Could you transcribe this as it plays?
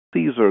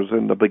Caesars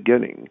in the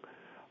beginning,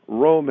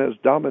 Rome has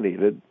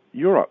dominated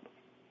Europe.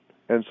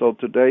 And so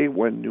today,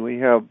 when we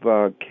have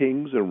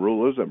kings and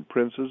rulers and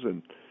princes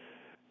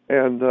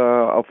and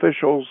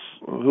officials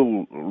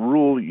who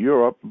rule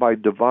Europe by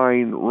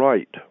divine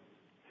right,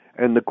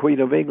 and the Queen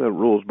of England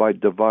rules by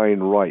divine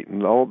right,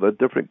 and all the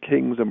different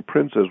kings and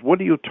princes, what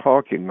are you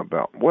talking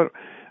about? What,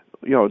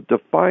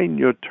 define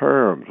your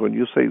terms when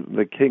you say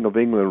the King of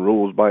England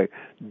rules by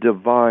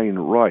divine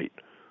right.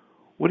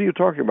 What are you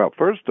talking about?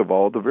 First of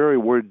all, the very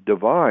word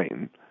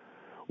divine,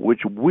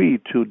 which we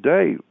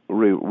today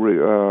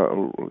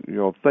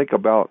think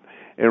about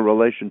in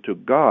relation to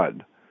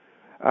God,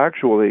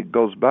 actually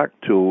goes back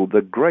to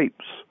the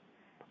grapes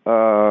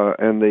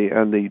and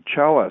the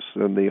chalice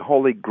and the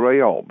Holy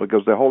Grail,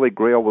 because the Holy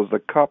Grail was the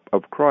cup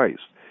of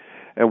Christ.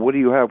 And what do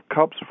you have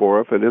cups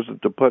for if it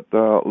isn't to put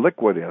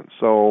liquid in?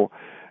 So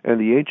in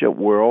the ancient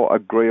world, a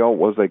grail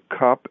was a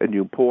cup, and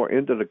you pour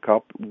into the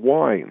cup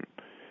wine.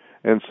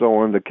 And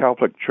so in the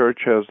Catholic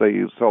Church has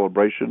a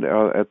celebration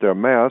at their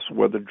Mass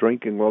where the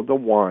drinking of the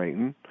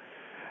wine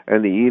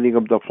and the eating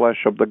of the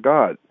flesh of the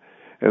God.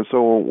 And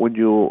so when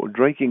you're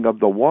drinking of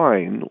the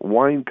wine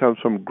comes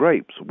from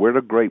grapes. Where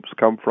do grapes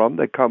come from?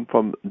 They come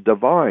from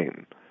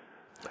divine.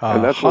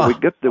 And that's where we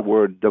get the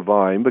word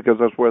divine, because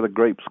that's where the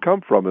grapes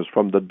come from, is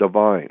from the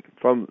divine,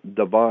 from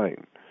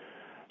divine.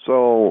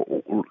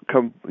 So,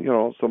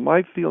 so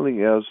my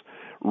feeling is,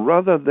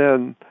 rather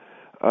than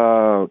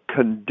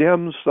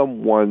condemn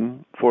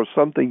someone for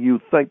something you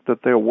think that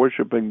they're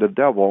worshiping the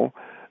devil,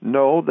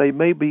 no, they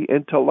may be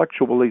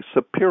intellectually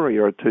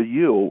superior to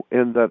you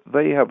in that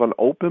they have an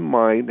open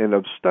mind and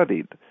have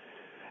studied,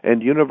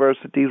 and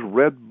universities,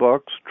 read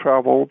books,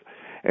 traveled,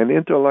 and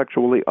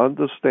intellectually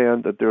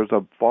understand that there's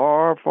a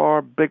far,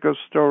 far bigger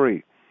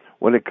story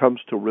when it comes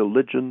to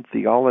religion,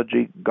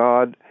 theology,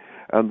 God,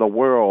 and the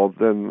world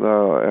than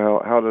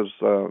how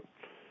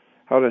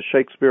does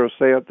Shakespeare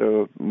say it?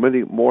 There are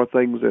many more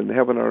things in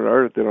heaven and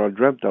earth than are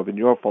dreamt of in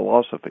your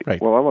philosophy.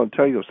 Right. Well, I'm going to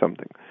tell you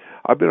something.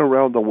 I've been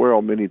around the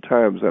world many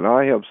times, and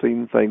I have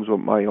seen things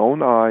with my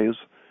own eyes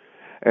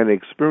and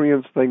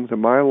experienced things in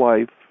my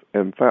life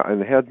and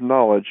had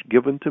knowledge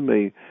given to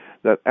me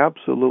that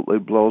absolutely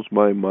blows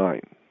my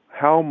mind.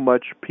 How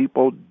much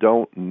people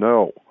don't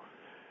know.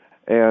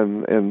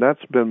 And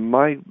that's been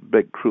my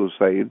big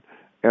crusade.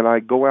 And I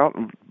go out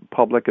in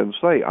public and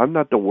say, I'm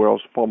not the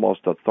world's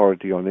foremost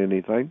authority on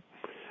anything,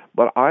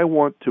 but I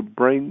want to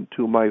bring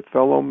to my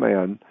fellow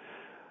man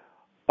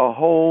a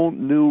whole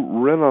new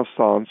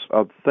renaissance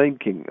of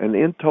thinking, and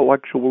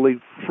intellectually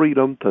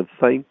freedom to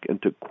think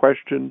and to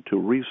question, to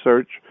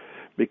research.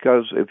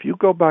 Because if you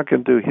go back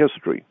into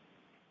history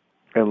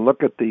and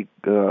look at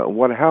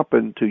what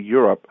happened to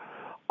Europe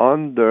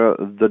under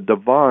the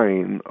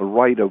divine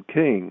right of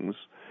kings,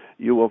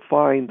 you will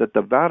find that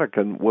the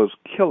Vatican was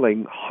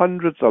killing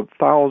hundreds of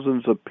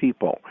thousands of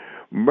people,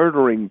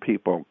 murdering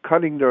people,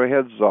 cutting their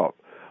heads off,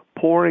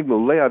 pouring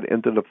lead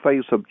into the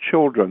face of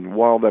children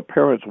while their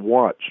parents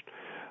watched,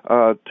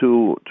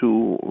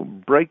 to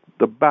break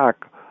the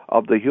back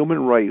of the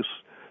human race,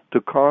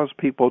 to cause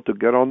people to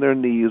get on their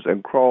knees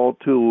and crawl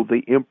to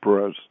the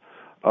emperors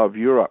of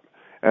Europe.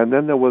 And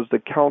then there was the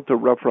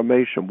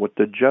Counter-Reformation with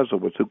the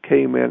Jesuits who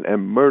came in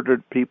and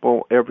murdered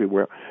people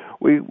everywhere.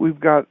 We've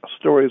got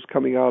stories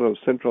coming out of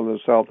Central and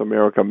South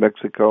America,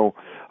 Mexico,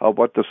 of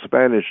what the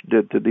Spanish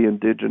did to the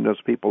indigenous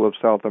people of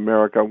South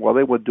America. Well,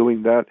 they were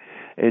doing that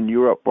in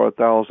Europe for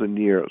 1,000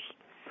 years.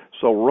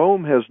 So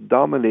Rome has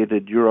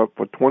dominated Europe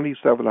for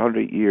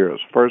 2,700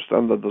 years, first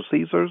under the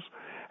Caesars,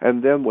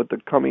 and then with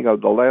the coming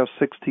of the last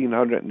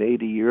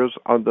 1,680 years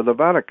under the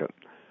Vatican.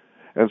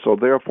 And so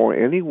therefore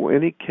any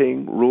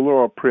king, ruler,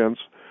 or prince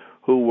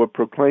who would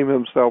proclaim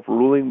himself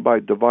ruling by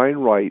divine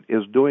right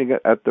is doing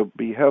it at the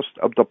behest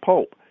of the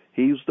Pope.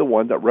 He's the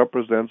one that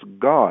represents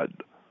God,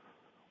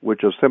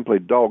 which is simply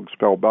dog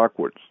spelled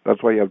backwards.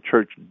 That's why you have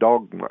church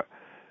dogma.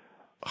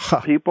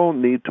 People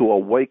need to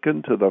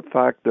awaken to the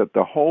fact that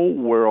the whole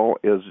world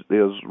is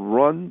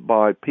run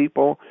by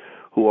people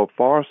who are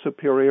far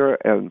superior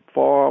and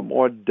far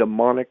more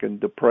demonic and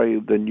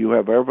depraved than you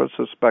have ever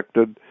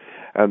suspected,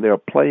 and they're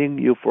playing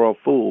you for a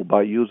fool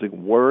by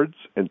using words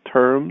and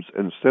terms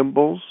and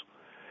symbols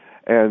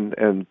and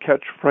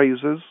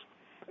catchphrases,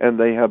 and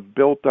they have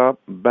built up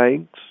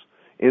banks,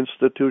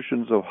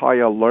 institutions of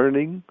higher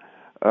learning,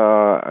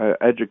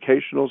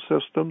 educational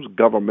systems,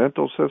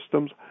 governmental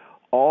systems.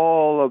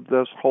 All of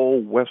this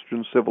whole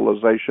Western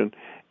civilization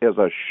is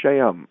a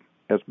sham.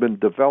 It's been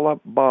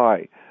developed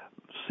by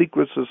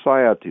secret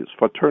societies,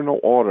 fraternal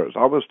orders.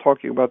 I was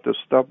talking about this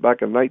stuff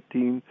back in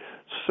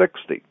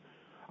 1960.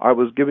 I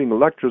was giving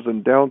lectures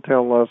in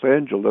downtown Los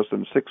Angeles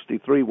in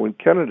 1963 when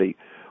Kennedy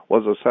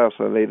was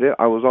assassinated.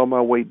 I was on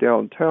my way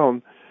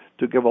downtown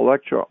to give a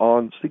lecture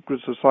on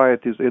secret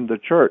societies in the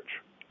church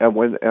and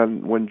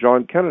when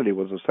John Kennedy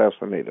was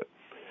assassinated.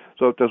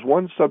 So if there's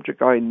one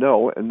subject I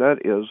know, and that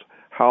is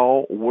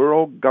how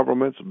world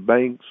governments,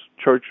 banks,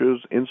 churches,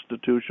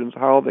 institutions,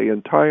 how the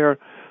entire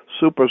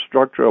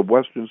superstructure of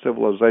Western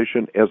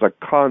civilization is a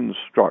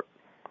construct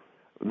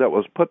that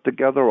was put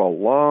together a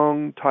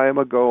long time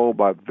ago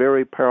by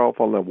very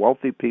powerful and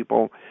wealthy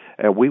people,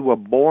 and we were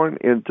born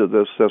into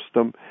this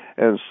system,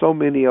 and so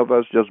many of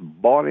us just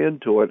bought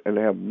into it and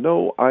have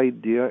no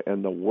idea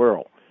in the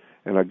world.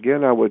 And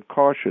again, I would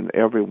caution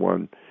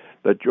everyone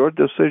that your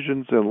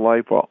decisions in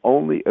life are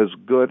only as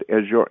good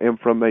as your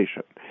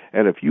information.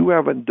 And if you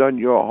haven't done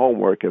your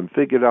homework and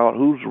figured out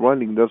who's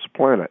running this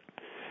planet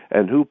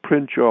and who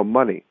prints your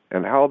money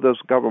and how this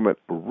government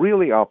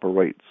really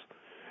operates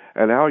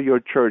and how your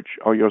church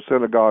or your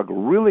synagogue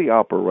really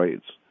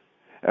operates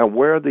and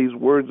where these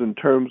words and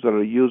terms that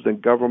are used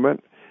in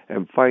government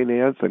and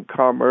finance and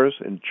commerce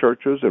and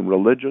churches and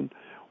religion,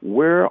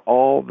 where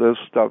all this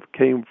stuff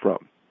came from,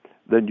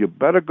 then you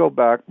better go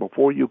back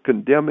before you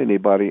condemn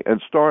anybody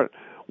and start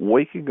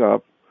waking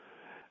up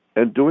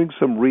and doing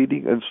some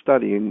reading and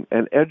studying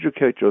and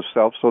educate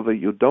yourself so that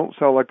you don't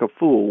sound like a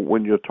fool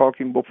when you're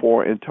talking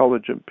before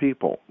intelligent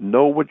people.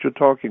 Know what you're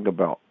talking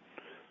about.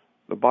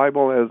 The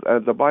Bible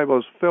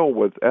is filled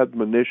with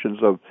admonitions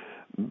of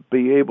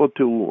be able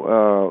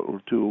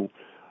to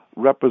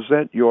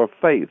represent your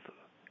faith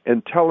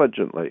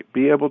intelligently,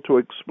 be able to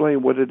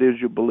explain what it is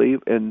you believe,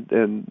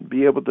 and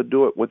be able to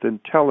do it with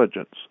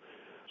intelligence,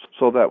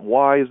 so that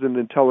wise and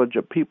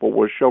intelligent people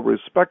will show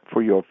respect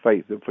for your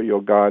faith and for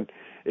your God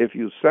if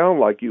you sound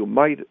like you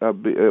might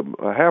be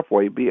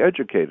halfway be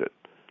educated.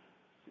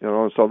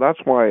 So that's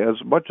why,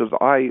 as much as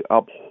I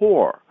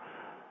abhor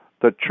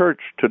the church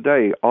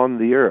today on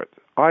the earth,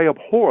 I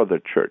abhor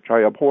the church.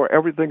 I abhor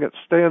everything it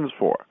stands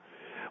for.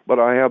 But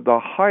I have the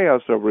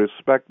highest of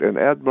respect and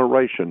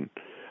admiration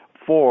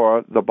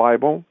for the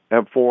Bible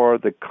and for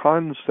the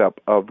concept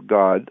of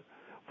God,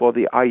 for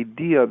the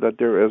idea that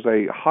there is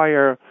a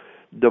higher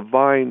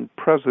divine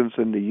presence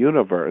in the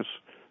universe,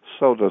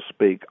 so to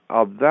speak.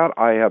 Of that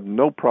I have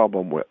no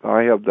problem with.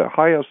 I have the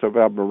highest of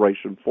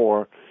admiration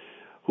for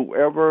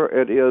whoever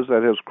it is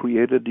that has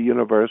created the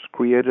universe,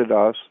 created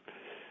us.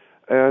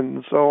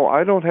 And so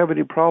I don't have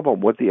any problem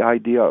with the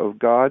idea of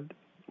God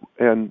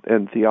and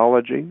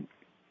theology,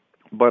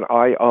 but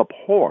I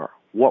abhor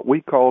what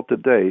we call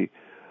today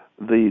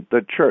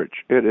the church.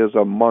 It is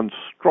a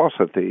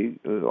monstrosity.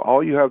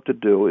 All you have to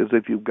do is,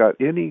 if you've got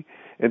any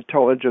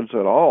intelligence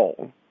at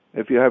all,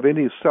 if you have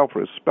any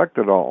self-respect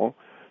at all,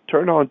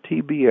 turn on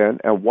TBN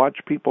and watch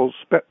people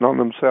spitting on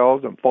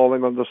themselves and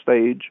falling on the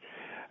stage,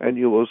 and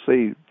you will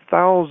see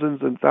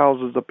thousands and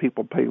thousands of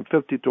people paying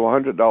 $50 to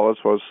 $100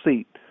 for a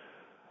seat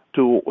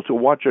to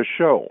watch a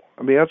show.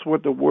 I mean, that's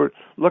what the word.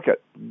 Look at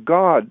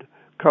God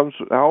comes.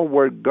 Our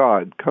word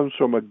God comes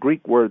from a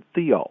Greek word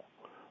theo.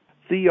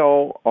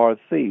 Theo or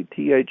the,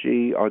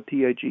 T-H-E or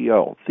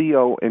T-H-E-O.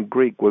 Theo in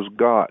Greek was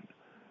God.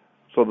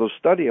 So the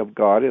study of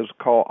God is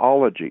called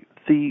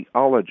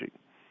theology.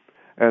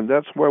 And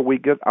that's where we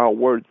get our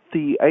word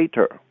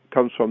theater.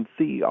 Comes from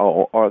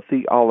theo or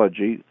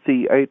theology,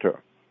 theater.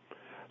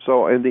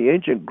 So in the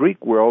ancient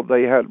Greek world,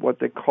 they had what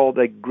they called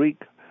the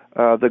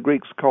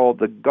Greeks called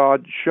the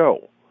God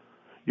show.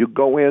 You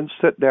go in,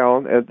 sit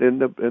down in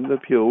the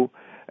pew,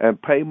 and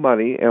pay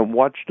money and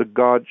watch the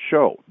God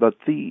show, the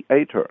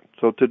theater.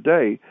 So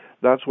today,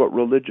 that's what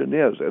religion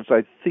is. It's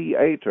a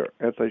theater.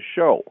 It's a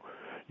show.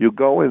 You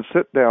go and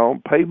sit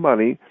down, pay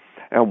money,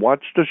 and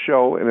watch the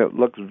show, and it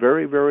looks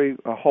very, very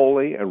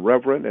holy and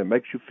reverent and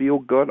makes you feel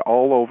good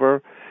all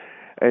over.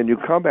 And you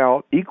come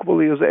out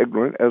equally as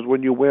ignorant as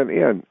when you went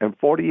in. And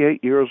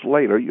 48 years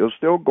later, you're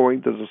still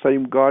going to the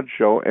same God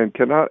show and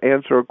cannot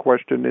answer a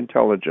question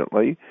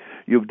intelligently.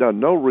 You've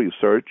done no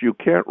research. You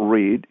can't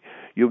read.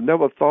 You've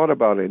never thought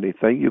about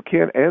anything. You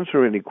can't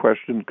answer any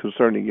question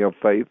concerning your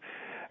faith.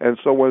 And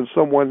so when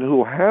someone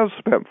who has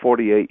spent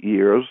 48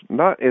 years,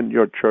 not in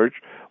your church,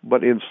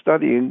 but in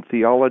studying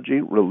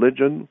theology,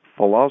 religion,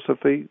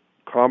 philosophy,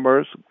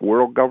 commerce,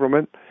 world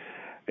government,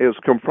 is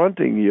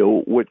confronting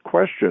you with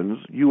questions,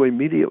 you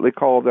immediately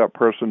call that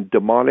person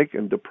demonic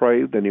and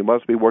depraved, and he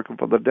must be working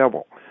for the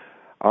devil.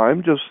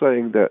 I'm just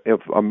saying that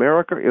if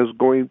America is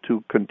going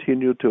to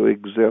continue to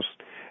exist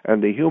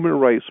and the human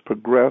race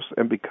progress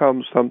and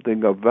become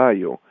something of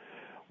value,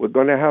 we're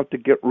going to have to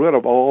get rid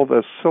of all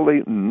this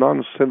silly,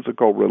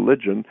 nonsensical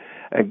religion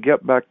and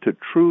get back to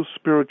true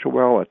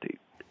spirituality.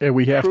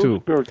 We have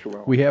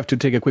to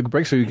take a quick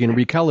break so you can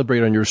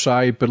recalibrate on your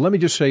side. But let me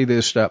just say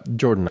this,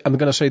 Jordan. I'm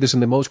going to say this in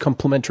the most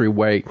complimentary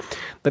way,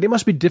 that it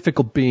must be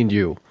difficult being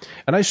you.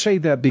 And I say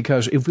that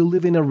because if we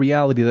live in a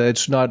reality that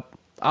it's not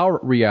our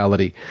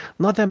reality,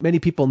 not that many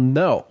people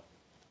know,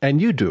 and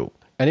you do.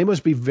 And it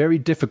must be very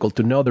difficult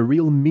to know the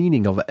real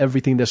meaning of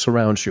everything that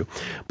surrounds you.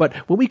 But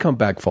when we come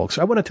back, folks,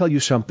 I want to tell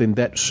you something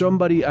that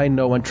somebody I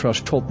know and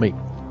trust told me.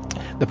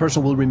 The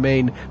person will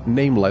remain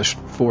nameless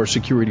for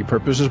security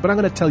purposes, but I'm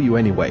going to tell you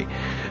anyway.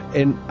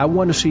 And I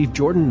want to see if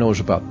Jordan knows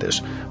about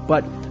this.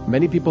 But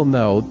many people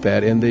know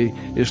that in the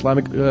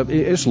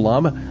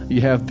Islam,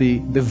 you have the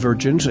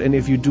virgins, and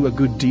if you do a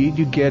good deed,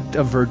 you get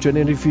a virgin,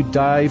 and if you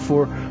die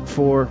for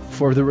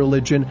the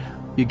religion,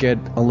 you get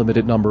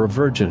unlimited number of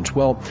virgins.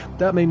 Well,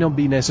 that may not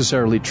be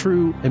necessarily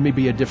true. It may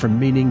be a different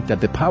meaning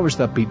that the powers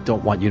that be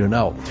don't want you to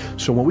know.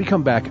 So when we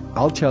come back,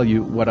 I'll tell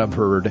you what I've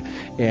heard,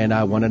 and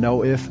I want to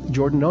know if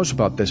Jordan knows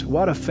about this.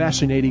 What a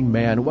fascinating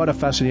man. What a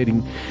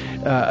fascinating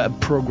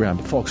program.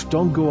 Folks,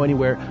 don't go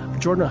anywhere.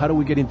 Jordan, how do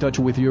we get in touch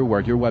with your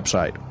work, your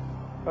website?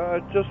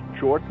 Just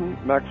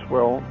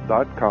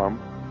jordanmaxwell.com.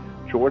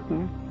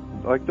 Jordan,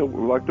 like the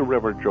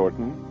river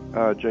Jordan,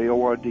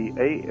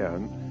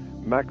 Jordan,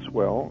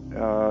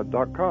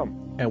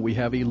 Maxwell.com. And we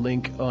have a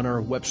link on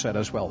our website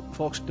as well.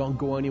 Folks, don't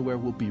go anywhere.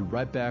 We'll be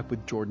right back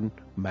with Jordan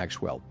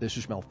Maxwell. This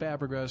is Mel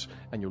Fabregas,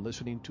 and you're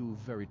listening to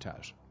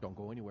Veritas. Don't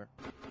go anywhere.